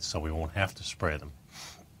insecticides, so we won't have to spray them.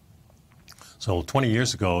 So 20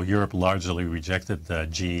 years ago, Europe largely rejected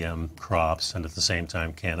GM crops, and at the same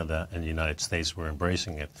time, Canada and the United States were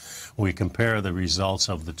embracing it. We compare the results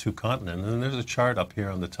of the two continents, and there's a chart up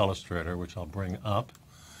here on the telestrator, which I'll bring up.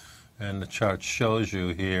 And the chart shows you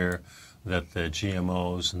here that the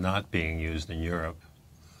GMOs not being used in Europe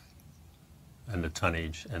and the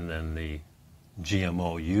tonnage, and then the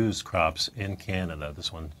GMO used crops in Canada.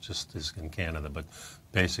 This one just is in Canada, but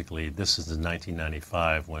basically this is in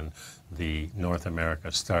 1995 when the North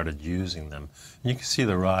America started using them. And you can see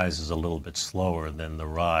the rise is a little bit slower than the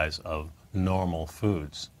rise of normal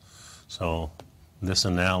foods. So This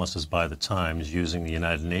analysis by the Times using the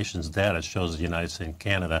United Nations data shows the United States and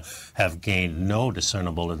Canada have gained no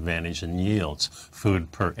discernible advantage in yields,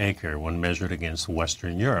 food per acre, when measured against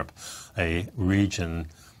Western Europe, a region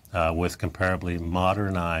with comparably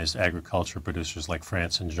modernized agriculture producers like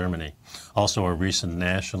France and Germany. Also, a recent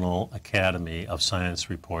National Academy of Science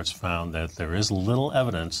reports found that there is little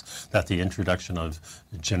evidence that the introduction of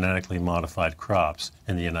genetically modified crops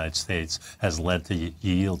in the United States has led to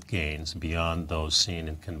yield gains beyond those seen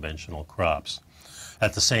in conventional crops.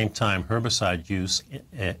 At the same time, herbicide use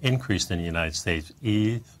increased in the United States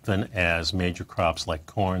even as major crops like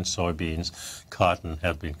corn, soybeans, cotton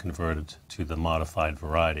have been converted to the modified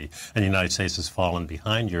variety. And the United States has fallen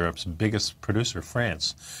behind Europe's biggest producer,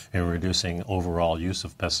 France, in reducing overall use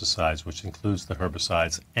of pesticides, which includes the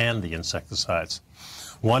herbicides and the insecticides.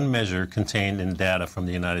 One measure contained in data from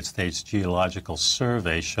the United States Geological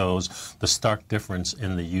Survey shows the stark difference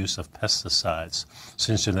in the use of pesticides.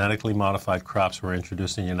 Since genetically modified crops were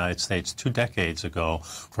introduced in the United States 2 decades ago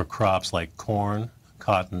for crops like corn,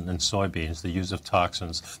 cotton, and soybeans, the use of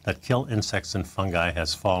toxins that kill insects and fungi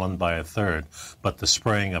has fallen by 1/3, but the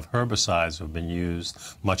spraying of herbicides have been used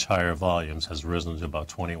much higher volumes has risen to about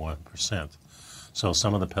 21%. So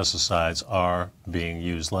some of the pesticides are being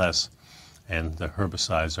used less, and the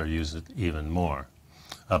herbicides are used even more.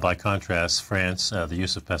 By contrast, France, the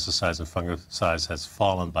use of pesticides and fungicides has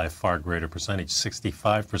fallen by a far greater percentage,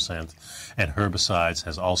 65%, and herbicides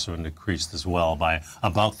has also increased as well by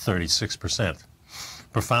about 36%.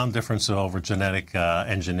 Profound difference over genetic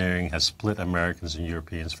engineering has split Americans and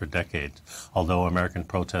Europeans for decades. Although American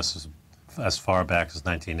protesters as far back as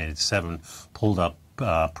 1987 pulled up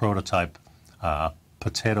prototype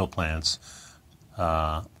potato plants,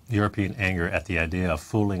 European anger at the idea of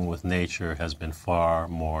fooling with nature has been far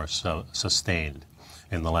more sustained.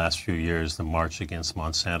 In the last few years, the march against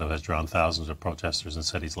Monsanto has drawn thousands of protesters in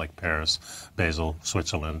cities like Paris, Basel,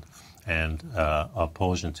 Switzerland, and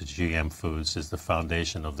opposition to GM foods is the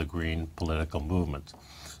foundation of the green political movement.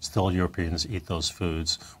 Still, Europeans eat those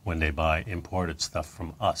foods when they buy imported stuff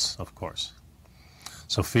from us, of course.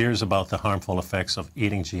 So fears about the harmful effects of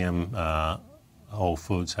eating GMO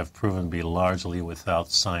foods have proven to be largely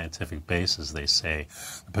without scientific basis, they say.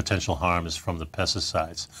 The potential harm is from the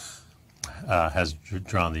pesticides. Has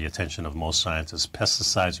drawn the attention of most scientists.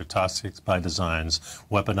 Pesticides are toxic by design.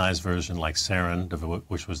 Weaponized version like sarin,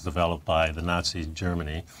 which was developed by the Nazi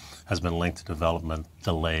Germany, has been linked to development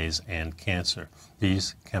delays and cancer.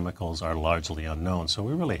 These chemicals are largely unknown, so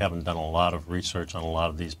we really haven't done a lot of research on a lot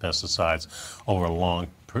of these pesticides over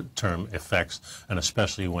long-term effects, and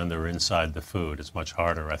especially when they're inside the food. It's much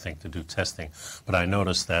harder, I think, to do testing. But I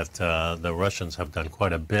noticed that the Russians have done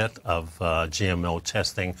quite a bit of GMO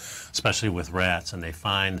testing, especially with rats, and they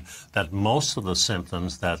find that most of the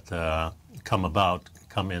symptoms that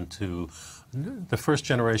come into the first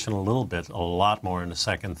generation a little bit, a lot more in the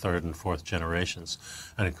second, third, and fourth generations.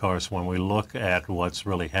 And of course, when we look at what's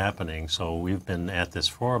really happening, so we've been at this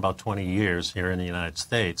for about 20 years here in the United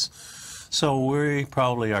States. So we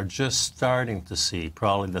probably are just starting to see,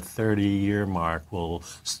 probably the 30-year mark, we'll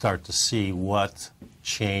start to see what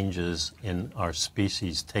changes in our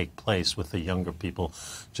species take place with the younger people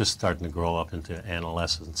just starting to grow up into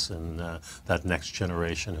adolescence, and that next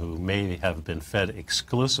generation who may have been fed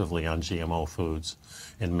exclusively on GMO foods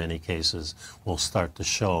in many cases will start to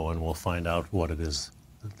show, and we'll find out what it is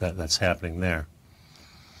that's happening there.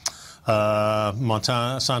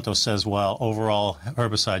 Monsanto says while overall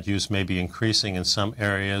herbicide use may be increasing in some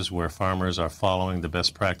areas where farmers are following the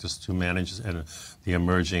best practice to manage the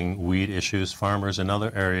emerging weed issues, farmers in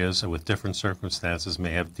other areas with different circumstances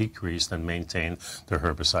may have decreased and maintained their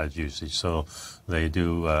herbicide usage. So they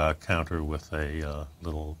do counter with a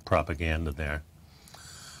little propaganda there.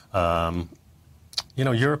 You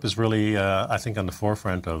know, Europe is really, I think, on the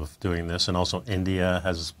forefront of doing this, and also India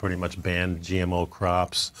has pretty much banned GMO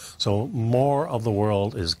crops. So more of the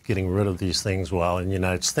world is getting rid of these things, while in the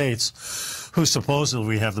United States, who supposedly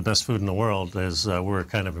we have the best food in the world, is we're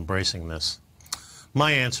kind of embracing this.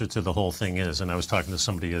 My answer to the whole thing is, and I was talking to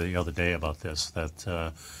somebody the other day about this,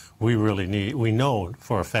 that we know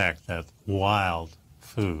for a fact that wild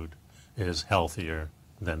food is healthier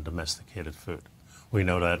than domesticated food. We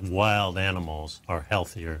know that wild animals are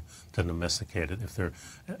healthier than domesticated if they're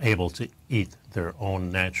able to eat their own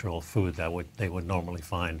natural food that they would normally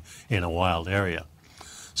find in a wild area.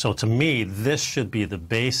 So to me, this should be the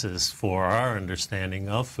basis for our understanding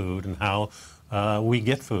of food and how we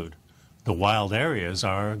get food. The wild areas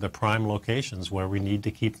are the prime locations where we need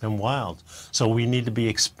to keep them wild. So we need to be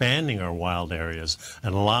expanding our wild areas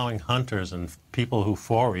and allowing hunters and people who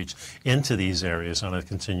forage into these areas on a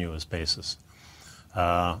continuous basis.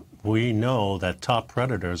 we know that top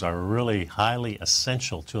predators are really highly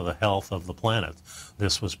essential to the health of the planet.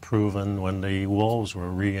 This was proven when the wolves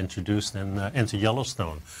were reintroduced into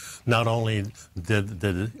Yellowstone. Not only did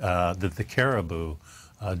the caribou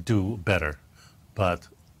do better, but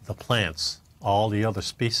the plants, all the other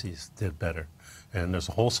species did better. And there's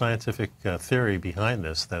a whole scientific theory behind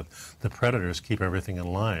this, that the predators keep everything in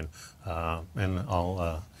line. And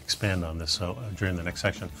I'll expand on this during the next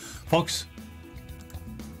section. Folks,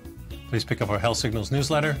 please pick up our Health Signals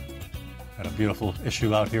newsletter. Got a beautiful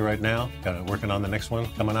issue out here right now. Working on the next one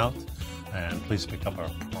coming out. And please pick up our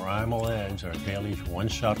Primal Edge, our daily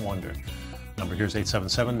one-shot wonder. Number here is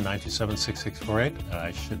 877-927-6648.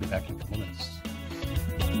 I should be back in a couple minutes.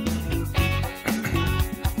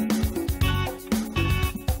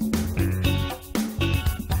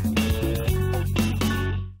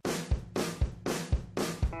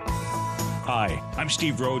 Hi, I'm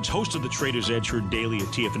Steve Rhodes, host of the Trader's Edge, heard daily at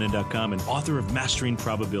TFNN.com and author of Mastering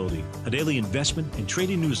Probability, a daily investment and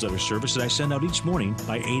trading newsletter service that I send out each morning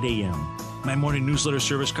by 8 a.m. My morning newsletter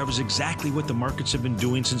service covers exactly what the markets have been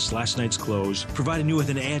doing since last night's close, providing you with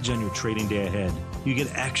an edge on your trading day ahead. You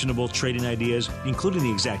get actionable trading ideas, including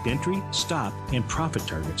the exact entry, stop, and profit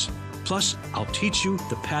targets. Plus, I'll teach you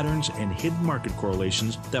the patterns and hidden market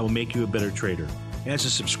correlations that will make you a better trader. As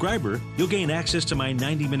a subscriber, you'll gain access to my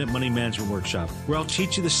 90-minute money management workshop, where I'll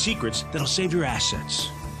teach you the secrets that'll save your assets.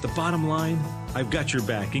 The bottom line, I've got your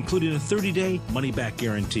back, including a 30-day money-back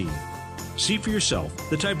guarantee. See for yourself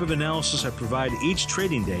the type of analysis I provide each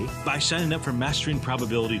trading day by signing up for Mastering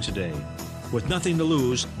Probability today. With nothing to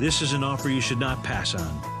lose, this is an offer you should not pass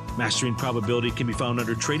on. Mastering Probability can be found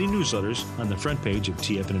under Trading Newsletters on the front page of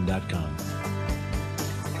TFNN.com.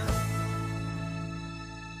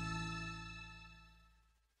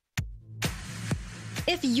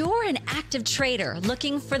 If you're an active trader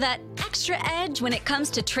looking for that extra edge when it comes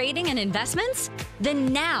to trading and investments,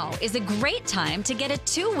 then now is a great time to get a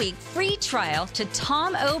 2-week free trial to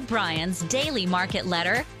Tom O'Brien's daily market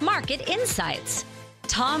letter, Market Insights.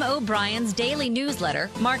 Tom O'Brien's daily newsletter,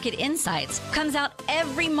 Market Insights, comes out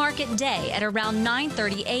every market day at around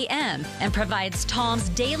 9:30 a.m. and provides Tom's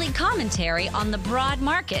daily commentary on the broad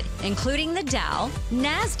market, including the Dow,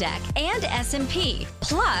 NASDAQ, and S&P,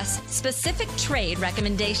 plus specific trade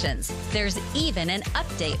recommendations. There's even an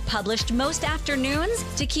update published most afternoons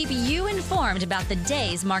to keep you informed about the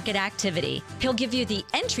day's market activity. He'll give you the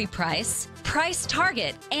entry price, price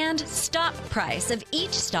target, and stop price of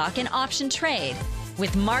each stock and option trade.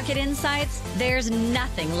 With Market Insights, there's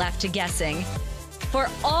nothing left to guessing. For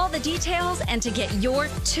all the details and to get your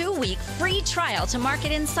 2-week free trial to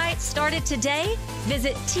Market Insights started today,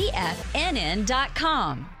 visit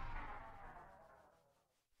TFNN.com.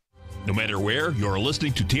 No matter where you're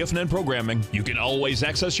listening to TFNN programming, you can always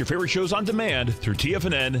access your favorite shows on demand through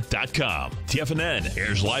TFNN.com. TFNN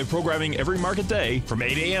airs live programming every market day from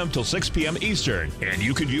 8 a.m. till 6 p.m. Eastern, and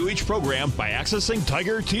you can view each program by accessing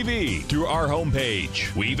Tiger TV through our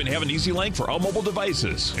homepage. We even have an easy link for all mobile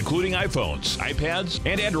devices, including iPhones, iPads,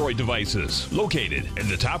 and Android devices, located in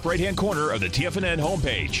the top right-hand corner of the TFNN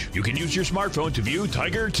homepage. You can use your smartphone to view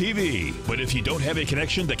Tiger TV, but if you don't have a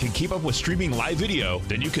connection that can keep up with streaming live video,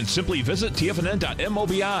 then you can simply visit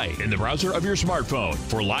TFNN.mobi in the browser of your smartphone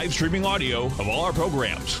for live streaming audio of all our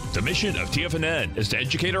programs. The mission of TFNN is to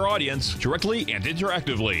educate our audience directly and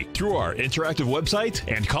interactively through our interactive website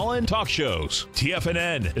and call-in talk shows.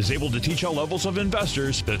 TFNN is able to teach all levels of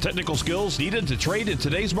investors the technical skills needed to trade in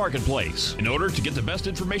today's marketplace. In order to get the best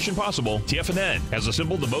information possible, TFNN has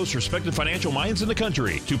assembled the most respected financial minds in the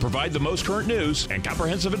country to provide the most current news and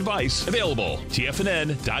comprehensive advice available.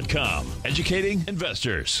 TFNN.com, educating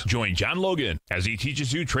investors. Join John Logan as he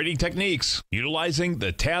teaches you trading techniques utilizing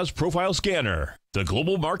the TAS Profile Scanner. The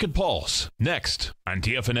Global Market Pulse, next on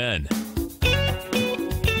TFNN.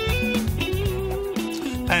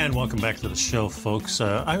 And welcome back to the show, folks.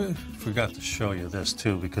 I forgot to show you this,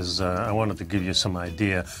 too, because I wanted to give you some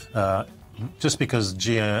idea. Just because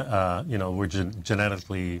we're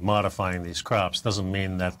genetically modifying these crops doesn't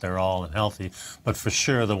mean that they're all unhealthy, but for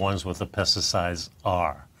sure the ones with the pesticides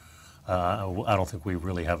are. I don't think we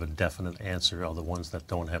really have a definite answer of the ones that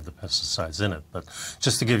don't have the pesticides in it. But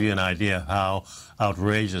just to give you an idea how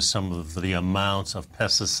outrageous some of the amounts of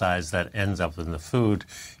pesticides that ends up in the food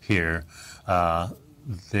here, the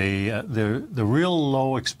real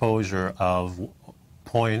low exposure of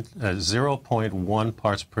 0.1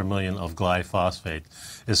 parts per million of glyphosate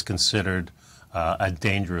is considered a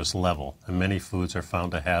dangerous level, and many foods are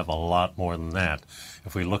found to have a lot more than that.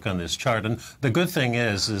 If we look on this chart, and the good thing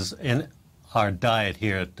is in our diet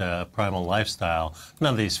here at Primal Lifestyle,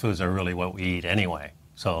 none of these foods are really what we eat anyway.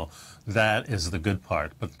 So That is the good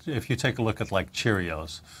part. But if you take a look at like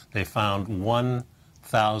Cheerios, they found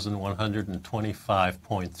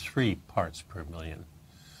 1,125.3 parts per million.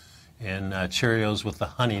 And Cheerios with the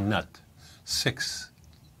honey nut,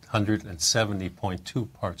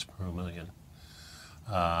 670.2 parts per million.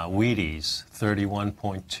 Wheaties,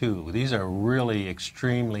 31.2. These are really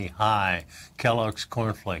extremely high. Kellogg's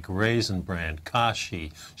Corn Flake, Raisin Bran,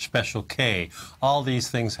 Kashi, Special K. All these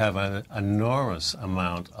things have an enormous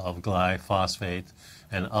amount of glyphosate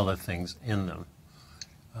and other things in them.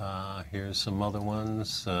 Here's some other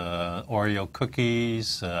ones. Oreo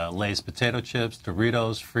cookies, Lay's potato chips,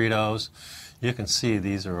 Doritos, Fritos. You can see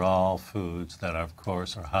these are all foods that, of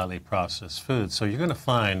course, are highly processed foods. So you're going to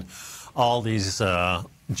find all these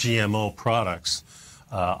GMO products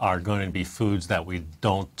are going to be foods that we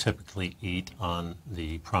don't typically eat on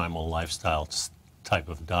the Primal Lifestyle type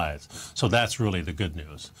of diets. So that's really the good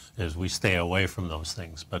news, is we stay away from those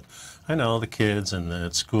things. But I know the kids and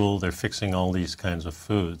at school, they're fixing all these kinds of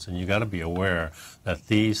foods, and you got to be aware that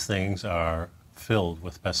these things are filled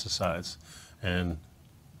with pesticides. And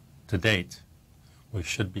to date, we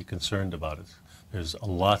should be concerned about it. There's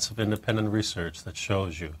lots of independent research that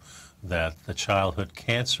shows you that the childhood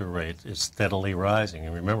cancer rate is steadily rising.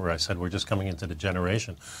 And remember, I said we're just coming into the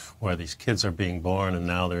generation where these kids are being born and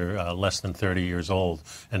now they're less than 30 years old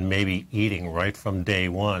and maybe eating right from day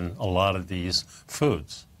one a lot of these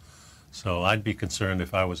foods. So I'd be concerned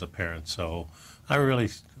if I was a parent. So I really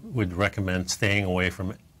would recommend staying away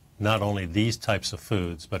from not only these types of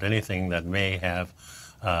foods, but anything that may have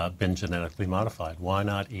been genetically modified. Why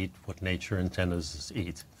not eat what nature intended us to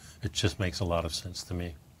eat? It just makes a lot of sense to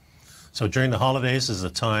me. So during the holidays is a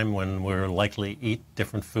time when we're likely to eat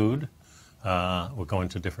different food. We're going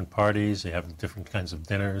to different parties, you have different kinds of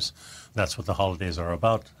dinners. That's what the holidays are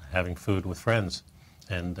about, having food with friends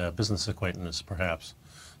and business acquaintances perhaps.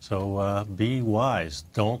 So be wise.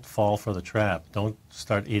 Don't fall for the trap. Don't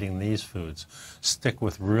start eating these foods. Stick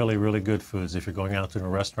with really, really good foods. If you're going out to a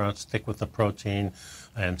restaurant, stick with the protein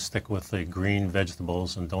and stick with the green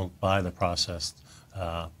vegetables and don't buy the processed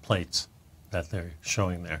plates that they're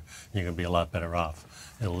showing there. You're going to be a lot better off.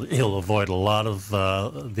 You'll avoid a lot of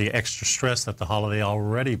the extra stress that the holiday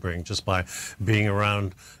already brings just by being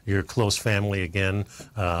around your close family again.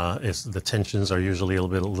 The tensions are usually a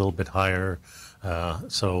little bit higher.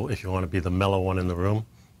 So if you want to be the mellow one in the room,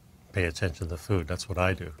 pay attention to the food. That's what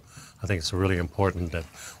I do. I think it's really important that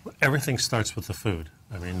everything starts with the food.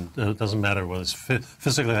 I mean, it doesn't matter whether it's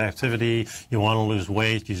physical activity, you want to lose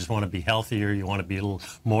weight, you just want to be healthier, you want to be a little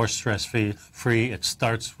more stress-free. It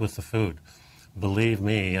starts with the food. Believe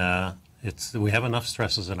me, we have enough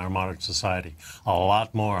stresses in our modern society. A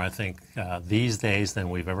lot more, I think, these days than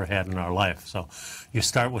we've ever had in our life. So you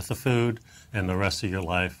start with the food, and the rest of your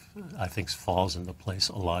life, I think, falls into place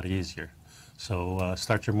a lot easier. So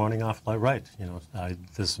start your morning off right. You know,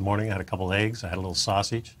 this morning I had a couple eggs. I had a little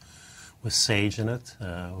sausage with sage in it.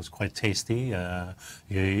 It was quite tasty.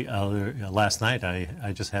 Last night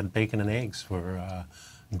I just had bacon and eggs for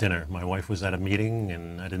dinner. My wife was at a meeting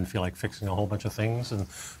and I didn't feel like fixing a whole bunch of things. And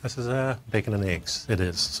I said, bacon and eggs. It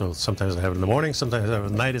is. So sometimes I have it in the morning, sometimes I have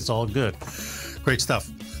it at night. It's all good. Great stuff.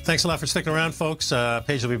 Thanks a lot for sticking around, folks.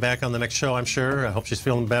 Paige will be back on the next show, I'm sure. I hope she's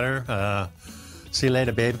feeling better. See you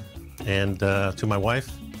later, babe. And to my wife,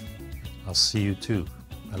 I'll see you too.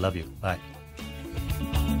 I love you. Bye.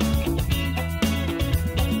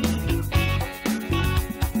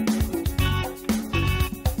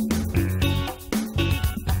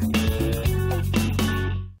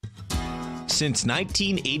 Since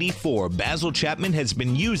 1984, Basil Chapman has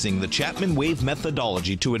been using the Chapman Wave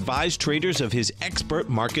methodology to advise traders of his expert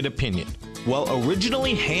market opinion. While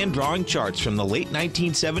originally hand-drawing charts from the late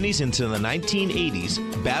 1970s into the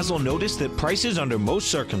 1980s, Basil noticed that prices under most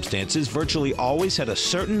circumstances virtually always had a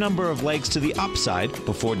certain number of legs to the upside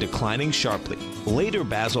before declining sharply. Later,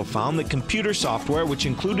 Basil found that computer software, which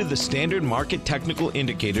included the standard market technical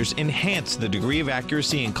indicators, enhanced the degree of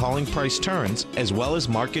accuracy in calling price turns, as well as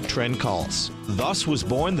market trend calls. Thus was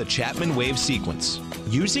born the Chapman Wave sequence.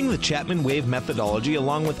 Using the Chapman Wave methodology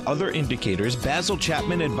along with other indicators, Basil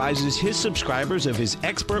Chapman advises his subscribers of his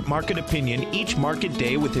expert market opinion each market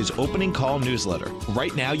day with his opening call newsletter.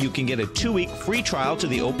 Right now, you can get a 2-week free trial to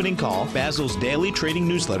the opening call, Basil's daily trading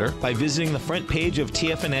newsletter, by visiting the front page of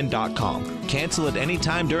TFNN.com. Cancel at any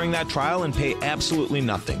time during that trial and pay absolutely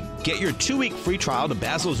nothing. Get your 2-week free trial to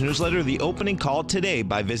Basil's newsletter, The Opening Call, today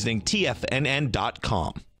by visiting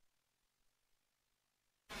TFNN.com.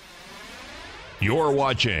 You're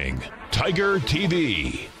watching Tiger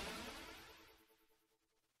TV.